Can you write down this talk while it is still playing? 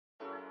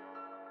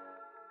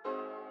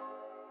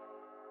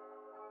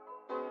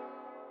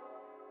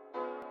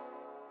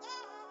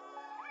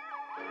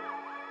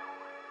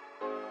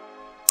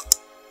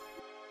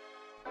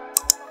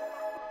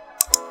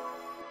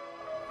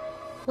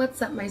What's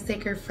up, my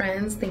sacred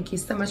friends? Thank you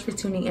so much for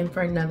tuning in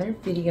for another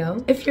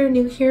video. If you're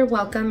new here,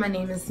 welcome. My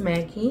name is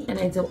Maggie and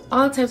I do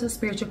all types of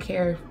spiritual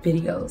care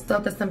videos. So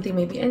if that's something you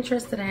may be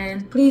interested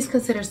in, please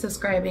consider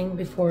subscribing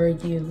before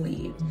you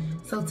leave.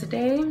 So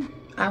today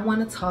I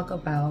want to talk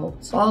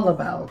all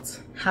about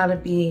how to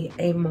be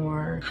a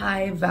more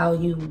high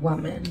value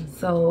woman.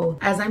 So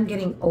as I'm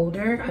getting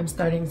older, I'm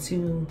starting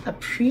to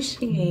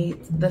appreciate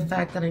the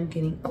fact that I'm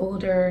getting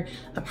older,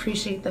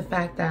 appreciate the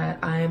fact that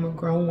I am a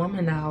grown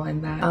woman now,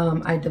 and that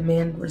I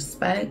demand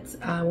respect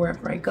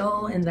wherever I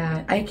go, and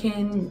that I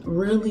can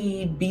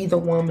really be the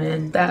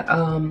woman that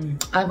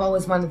I've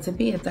always wanted to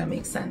be, if that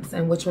makes sense,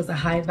 and which was a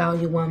high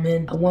value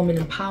woman, a woman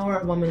in power,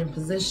 a woman in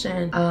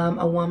position,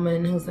 a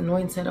woman who's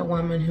anointed, a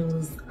woman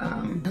who's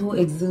who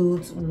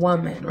exudes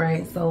woman,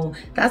 right? So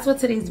that's what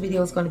today's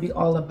video is going to be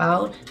all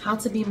about: how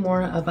to be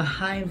more of a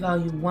high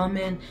value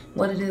woman,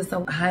 what it is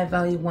a high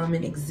value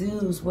woman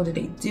exudes, what do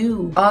they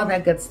do, all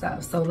that good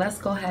stuff. So let's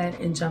go ahead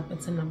and jump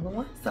into number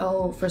one.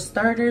 So for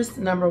starters,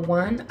 number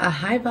one, a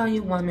high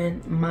value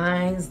woman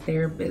minds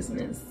their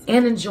business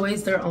and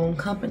enjoys their own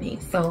company.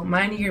 So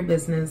minding your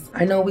business.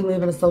 I know we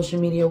live in a social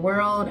media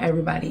world.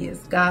 Everybody is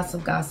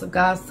gossip.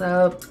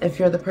 If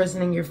you're the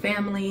person in your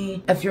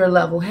family, if you're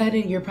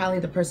level-headed, you're probably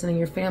the person in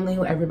your family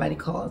who everybody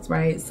calls,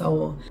 right?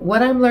 So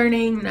what I'm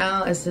learning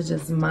now is to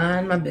just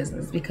mind my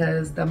business,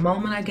 because the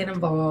moment I get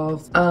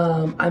involved,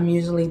 I'm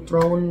usually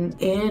thrown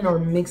in or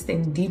mixed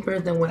in deeper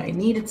than what I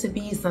need it to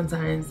be.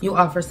 Sometimes you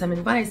offer some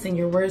advice and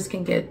your words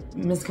can get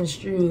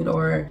misconstrued,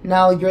 or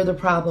now you're the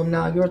problem,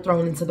 now you're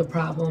thrown into the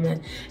problem,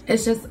 and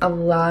it's just a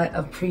lot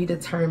of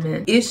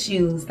predetermined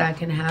issues that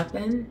can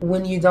happen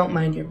when you don't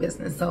mind your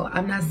business. So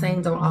I'm not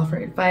saying don't offer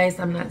advice,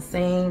 I'm not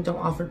saying don't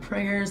offer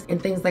prayers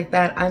and things like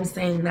that. I'm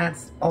saying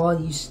that's all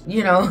you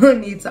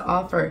need to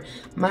offer.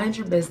 Mind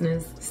your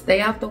business, stay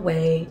out the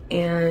way,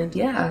 and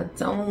yeah,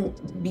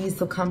 don't be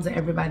succumb to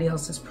everybody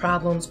else's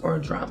problems or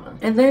drama.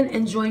 And then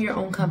enjoy your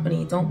own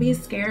company. Don't be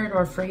scared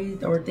or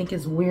afraid or think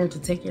it's weird to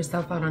take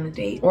yourself out on a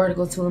date, or to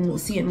go to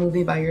see a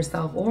movie by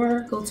yourself,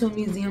 or go to a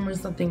museum or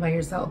something by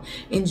yourself.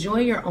 Enjoy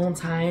your own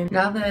time.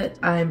 Now that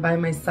I'm by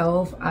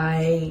myself,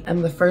 I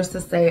am the first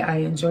to say I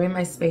enjoy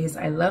my space.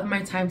 I love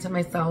my time to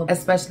myself,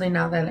 especially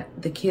now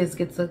that the kids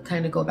get to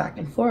kind of go back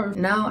and forth.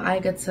 Now I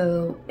get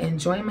to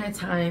enjoy my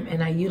time,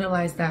 and I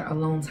utilize that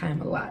alone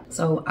time a lot.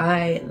 So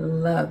I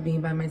love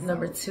being by myself.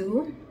 Number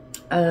two,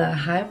 a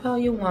high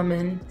value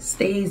woman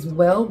stays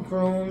well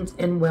groomed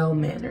and well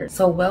mannered.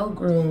 So well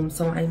groomed,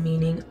 so I'm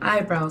meaning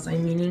eyebrows,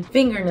 I'm meaning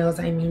fingernails,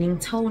 I'm meaning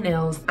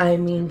toenails, I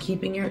mean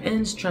keeping your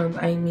ends trimmed,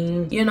 I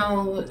mean,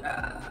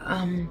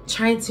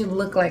 trying to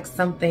look like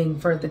something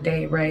for the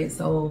day, right?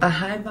 So a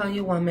high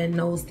value woman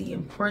knows the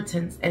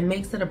importance and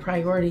makes it a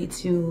priority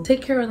to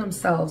take care of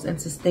themselves and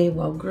to stay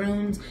well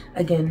groomed.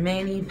 Again,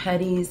 mani,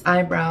 pedis,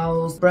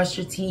 eyebrows, brush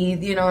your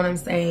teeth, you know what I'm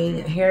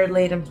saying, hair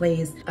laid in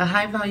place. A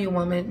high value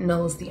woman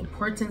knows the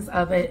importance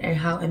of it and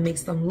how it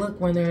makes them look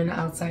when they're in the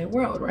outside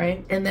world,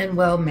 right? And then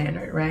well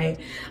mannered, right?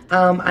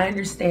 I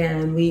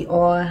understand we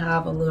all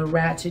have a little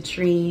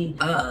ratchetry,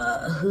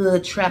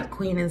 hood trap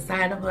queen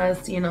inside of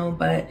us,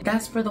 but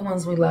that's for the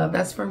ones we love.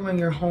 That's for when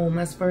you're home.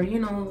 That's for,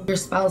 your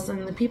spouse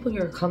and the people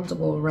you're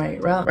comfortable,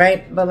 right?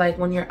 But like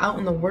when you're out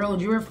in the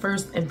world, your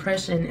first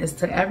impression is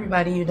to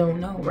everybody you don't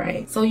know,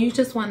 right? So you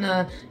just want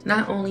to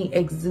not only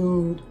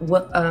exude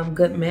what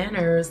good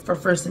manners for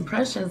first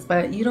impressions,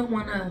 but you don't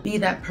want to be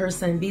that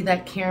person, be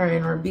that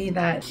Karen, or be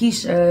that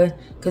Keisha,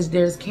 because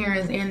there's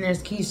Karens and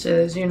there's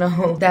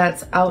Keishas,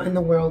 that's out in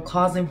the world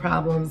causing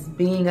problems,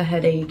 being a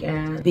headache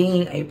and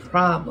being a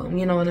problem,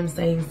 you know what I'm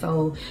saying?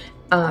 So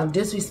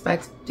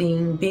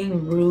disrespecting,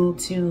 being rude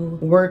to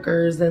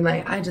workers, and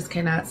I just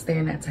cannot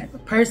stand that type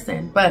of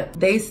person. But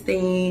we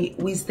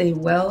stay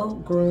well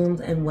groomed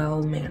and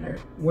well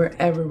mannered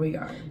wherever we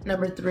are.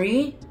 Number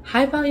three,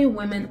 high value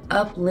women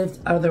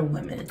uplift other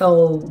women.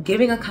 So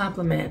giving a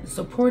compliment,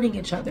 supporting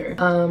each other.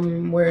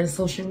 We're in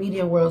social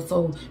media world,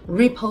 so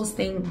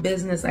reposting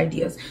business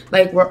ideas.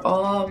 Like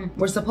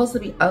we're supposed to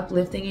be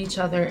uplifting each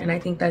other, and I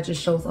think that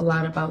just shows a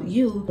lot about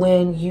you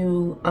when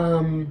you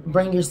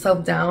bring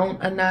yourself down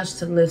a notch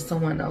to lift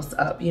someone else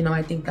up.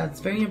 I think that's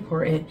very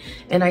important,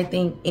 and I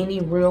think any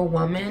real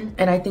woman,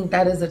 and I think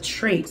that is a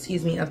trait,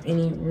 of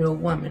any real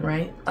woman,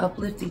 right?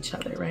 Uplift each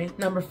other, right?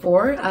 Number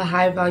four, a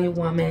high value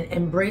woman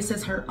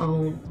embraces her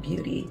own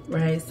beauty,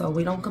 right? So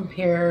we don't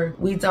compare,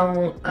 we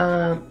don't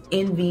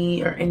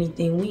envy or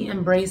anything. We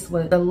embrace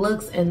what the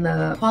looks and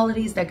the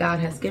qualities that God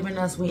has given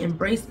us. We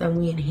embrace them,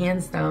 we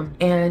enhance them,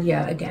 and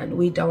yeah, again,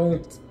 we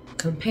don't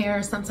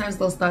compare. Sometimes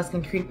those thoughts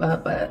can creep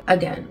up, but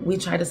again, we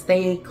try to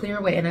stay clear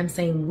away. And I'm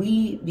saying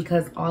we,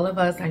 because all of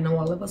us, I know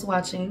all of us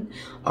watching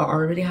are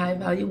already high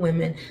value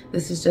women.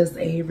 This is just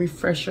a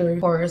refresher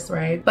for us,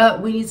 right?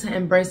 But we need to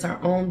embrace our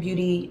own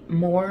beauty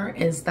more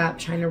and stop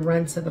trying to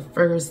run to the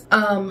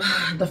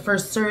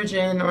first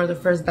surgeon or the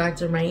first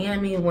doctor in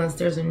Miami once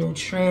there's a new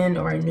trend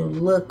or a new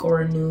look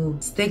or a new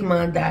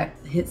stigma that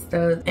hits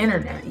the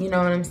internet, you know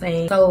what I'm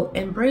saying? So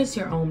embrace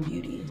your own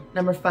beauty.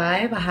 Number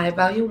 5, a high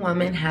value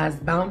woman has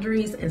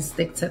boundaries and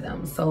stick to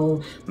them.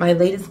 So my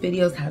latest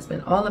videos has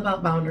been all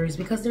about boundaries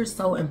because they're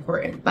so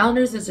important.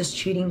 Boundaries is just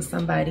teaching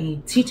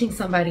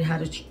somebody how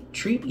to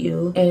treat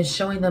you and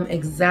showing them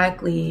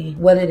exactly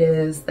what it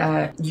is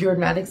that you're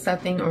not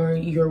accepting or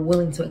you're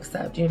willing to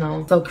accept, you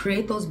know? So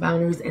create those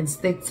boundaries and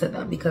stick to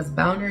them, because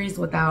boundaries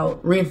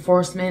without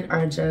reinforcement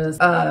are just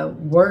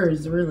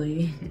words,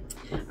 really.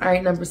 All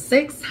right, number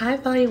 6, high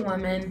value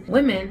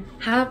women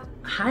have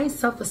high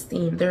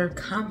self-esteem. They're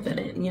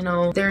confident, you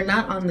know, they're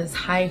not on this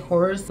high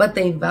horse, but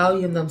they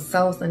value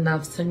themselves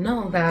enough to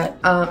know that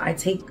I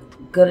take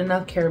good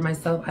enough care of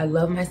myself. I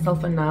love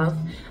myself enough.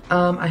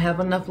 I have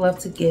enough love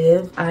to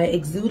give. I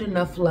exude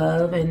enough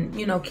love and,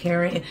 you know,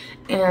 caring,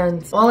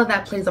 and all of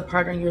that plays a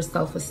part in your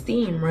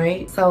self-esteem,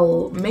 right?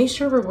 So make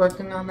sure we're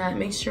working on that.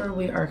 Make sure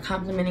we are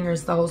complimenting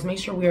ourselves. Make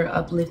sure we are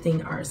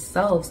uplifting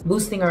ourselves,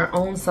 boosting our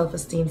own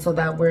self-esteem so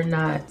that we're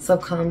not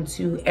succumb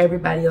to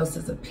everybody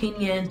else's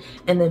opinion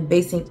and then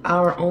basing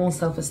our own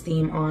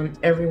self-esteem on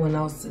everyone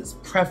else's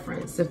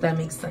preference, if that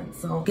makes sense.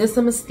 So get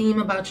some esteem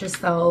about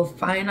yourself,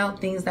 find out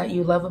things that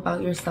you love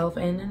about yourself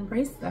and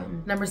embrace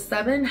them. Number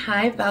 7,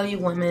 high value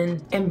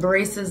woman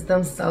embraces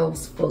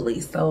themselves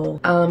fully. So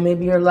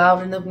maybe you're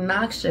loud and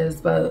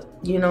obnoxious, but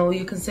you know,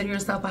 you consider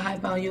yourself a high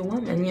value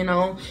woman, you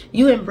know,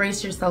 you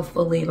embrace yourself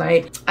fully.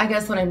 Like, I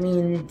guess what I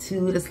mean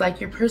too, it's like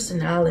your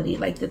personality,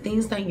 like the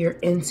things that you're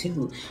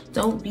into.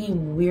 Don't be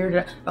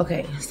weird.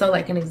 Okay, so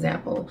like an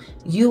example,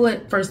 you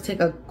would first take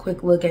a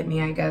quick look at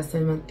me, I guess,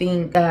 and would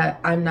think that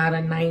I'm not a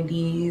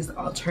 90s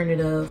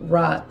alternative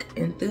rock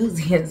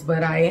enthusiast,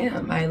 but I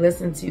am. I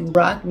listen to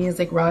rock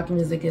music. Rock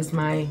music is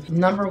my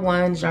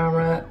 #1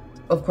 genre,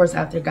 of course,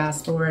 after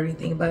gospel or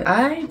everything. But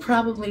I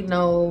probably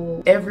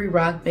know every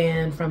rock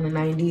band from the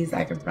 90s.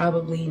 I could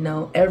probably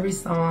know every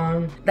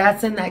song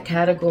that's in that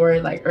category,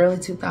 like early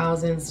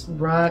 2000s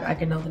rock. I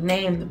can know the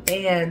name, the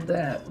band,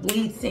 the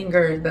lead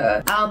singer,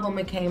 the album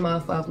it came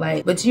off of,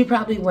 like, but you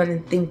probably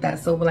wouldn't think that.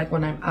 So like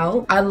when I'm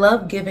out, I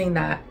love giving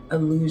that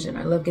illusion.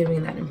 I love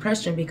giving that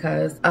impression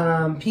because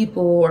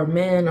people or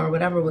men or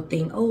whatever would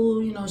think,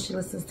 oh, you know, she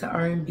listens to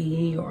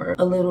R&B or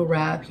a little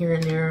rap here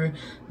and there.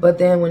 But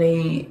then when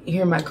they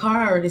hear my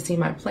car or they see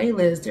my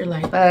playlist, they're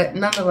like, but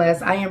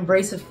nonetheless, I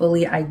embrace it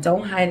fully. I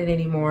don't hide it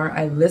anymore.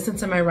 I listen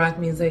to my rock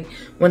music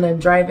when I'm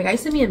driving. I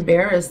used to be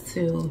embarrassed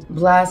to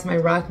blast my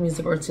rock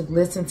music or to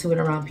listen to it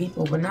around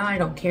people, but now I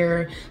don't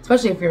care,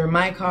 especially if you're in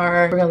my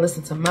car. We're gonna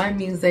listen to my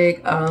music.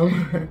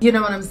 You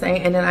know what I'm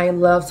saying? And then I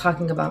love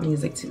talking about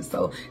music too.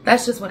 So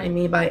that's just what I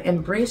mean by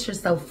embrace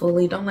yourself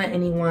fully. Don't let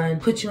anyone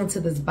put you into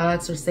this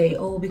box or say,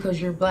 oh,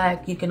 because you're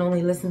black, you can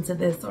only listen to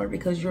this, or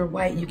because you're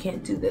white, you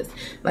can't do this.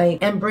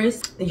 Like,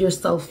 embrace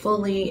yourself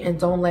fully and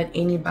don't let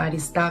anybody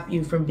stop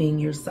you from being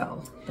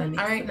yourself. All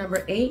right,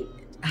 number 8.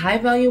 High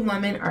value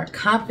women are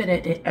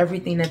confident in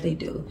everything that they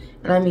do.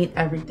 And I mean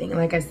everything.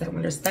 Like I said,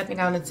 when they're stepping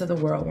out into the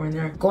world, when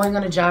they're going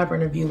on a job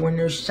interview, when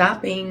they're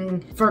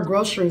shopping for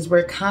groceries,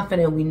 we're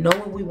confident. We know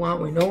what we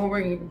want. We know what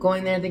we're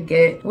going there to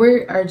get.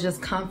 We are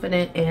just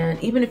confident.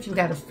 And even if you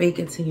got to fake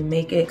it till you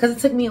make it, because it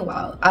took me a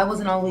while. I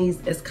wasn't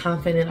always as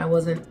confident.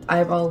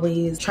 I've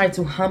always tried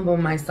to humble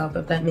myself,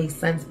 if that makes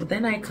sense. But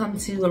then I come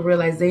to a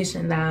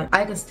realization that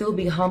I can still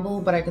be humble,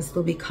 but I can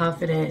still be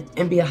confident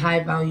and be a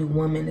high value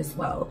woman as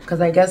well. Because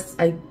I guess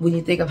when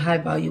you think of high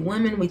value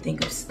women, we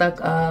think of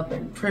stuck up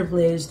and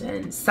privileged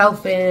and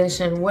selfish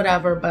and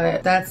whatever,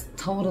 but that's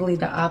totally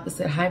the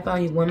opposite. High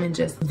value women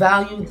just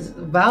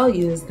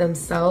values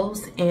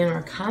themselves and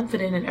are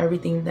confident in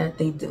everything that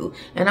they do.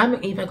 And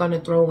I'm even going to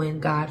throw in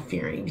God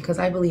fearing, because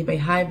I believe a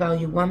high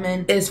value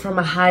woman is from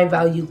a high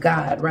value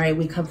God, right?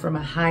 We come from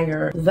a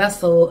higher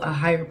vessel, a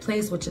higher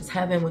place, which is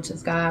heaven, which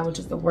is God, which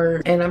is the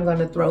word. And I'm going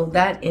to throw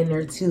that in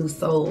there too.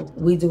 So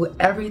we do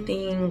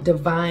everything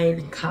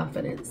divine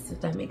confidence, if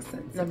that makes sense.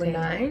 Number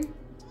 9.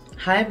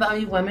 High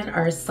value women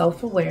are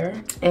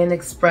self-aware and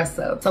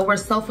expressive. So we're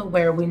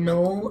self-aware. We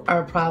know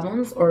our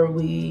problems, or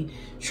we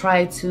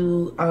try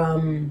to,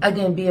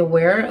 again, be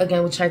aware.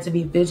 Again, we try to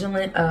be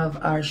vigilant of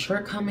our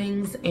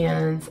shortcomings,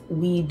 and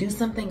we do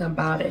something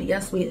about it.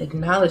 Yes, we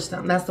acknowledge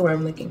them. That's the word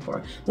I'm looking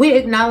for. We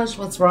acknowledge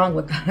what's wrong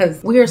with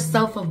us. We are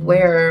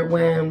self-aware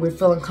when we're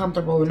feeling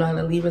comfortable. We know how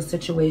to leave a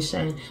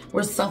situation.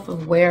 We're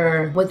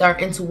self-aware with our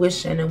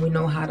intuition, and we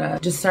know how to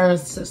discern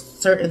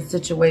certain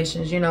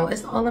situations. You know,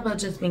 it's all about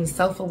just being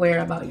self-aware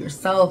about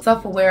yourself,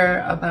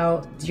 self-aware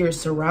about your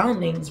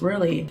surroundings,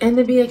 really, and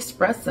to be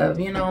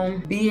expressive. You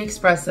know, be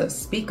expressive.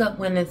 Speak up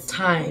when it's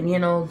time. You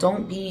know,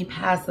 don't be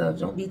passive.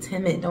 Don't be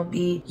timid. Don't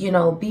be, you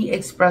know, be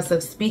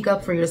expressive. Speak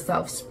up for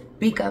yourself.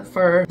 Speak up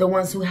for the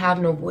ones who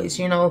have no voice.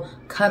 You know,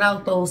 cut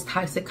out those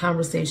toxic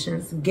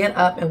conversations. Get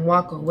up and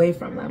walk away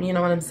from them. You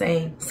know what I'm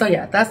saying? So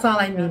yeah, that's all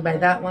I mean by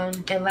that one.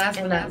 And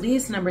last but not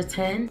least, number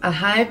 10, a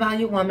high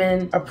value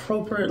woman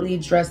appropriately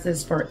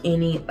dresses for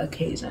any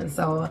occasion.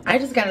 So I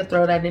just got to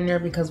throw that in there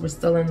because we're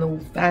still in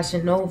the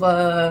Fashion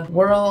Nova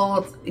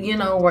world, you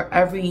know, where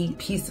every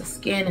piece of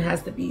skin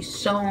has to be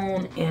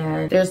shown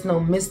and there's no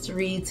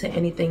mystery to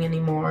anything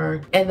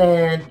anymore. And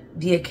then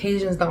the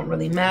occasions don't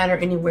really matter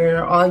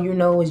anywhere. All you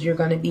know is you're you're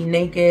gonna be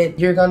naked,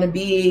 you're gonna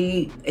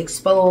be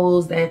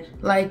exposed. And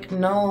like,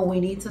 no, we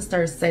need to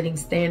start setting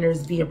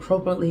standards, be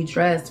appropriately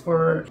dressed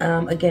for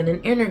again,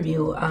 an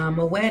interview,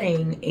 a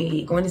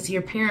wedding, going to see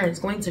your parents,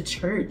 going to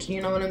church,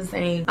 you know what I'm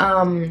saying?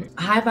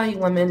 High value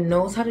women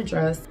knows how to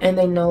dress, and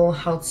they know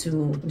how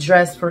to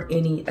dress for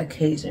any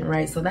occasion,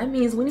 right? So that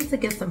means we need to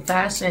get some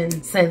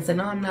fashion sense. And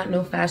no, I'm not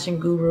no fashion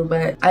guru,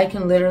 but I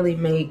can literally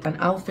make an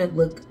outfit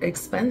look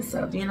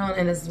expensive, you know,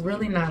 and it's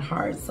really not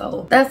hard.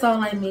 So that's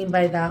all I mean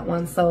by that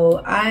one.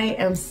 So I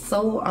am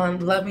so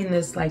loving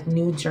this like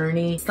new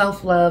journey,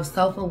 self-love,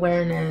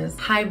 self-awareness,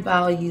 high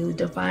value,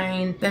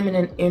 divine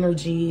feminine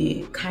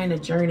energy kind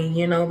of journey,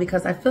 you know,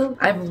 because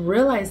I've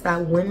realized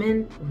that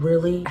women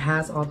really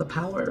has all the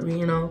power,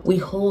 you know. We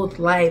hold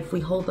life, we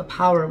hold the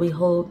power, we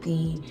hold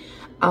the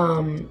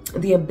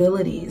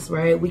abilities,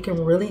 right? We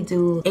can really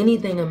do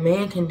anything a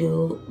man can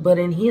do, but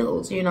in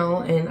heels, you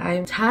know. And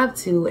I have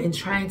to, and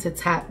trying to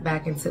tap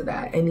back into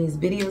that, and these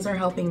videos are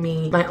helping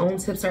me, my own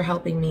tips are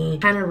helping me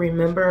kind of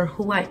remember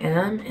who I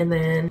am, and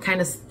then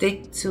kind of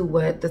stick to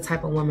what the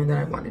type of woman that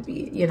I want to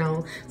be, you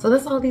know. So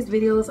that's all these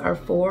videos are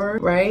for,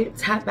 right?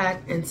 Tap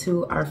back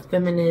into our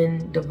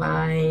feminine,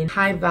 divine,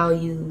 high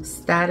value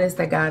status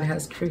that God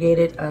has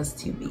created us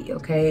to be,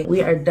 okay?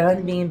 We are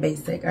done being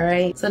basic, all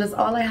right? So that's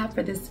all I have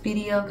for this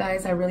video,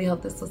 guys. I really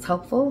hope this was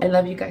helpful. I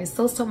love you guys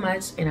so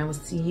much, and I will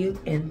see you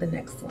in the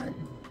next one.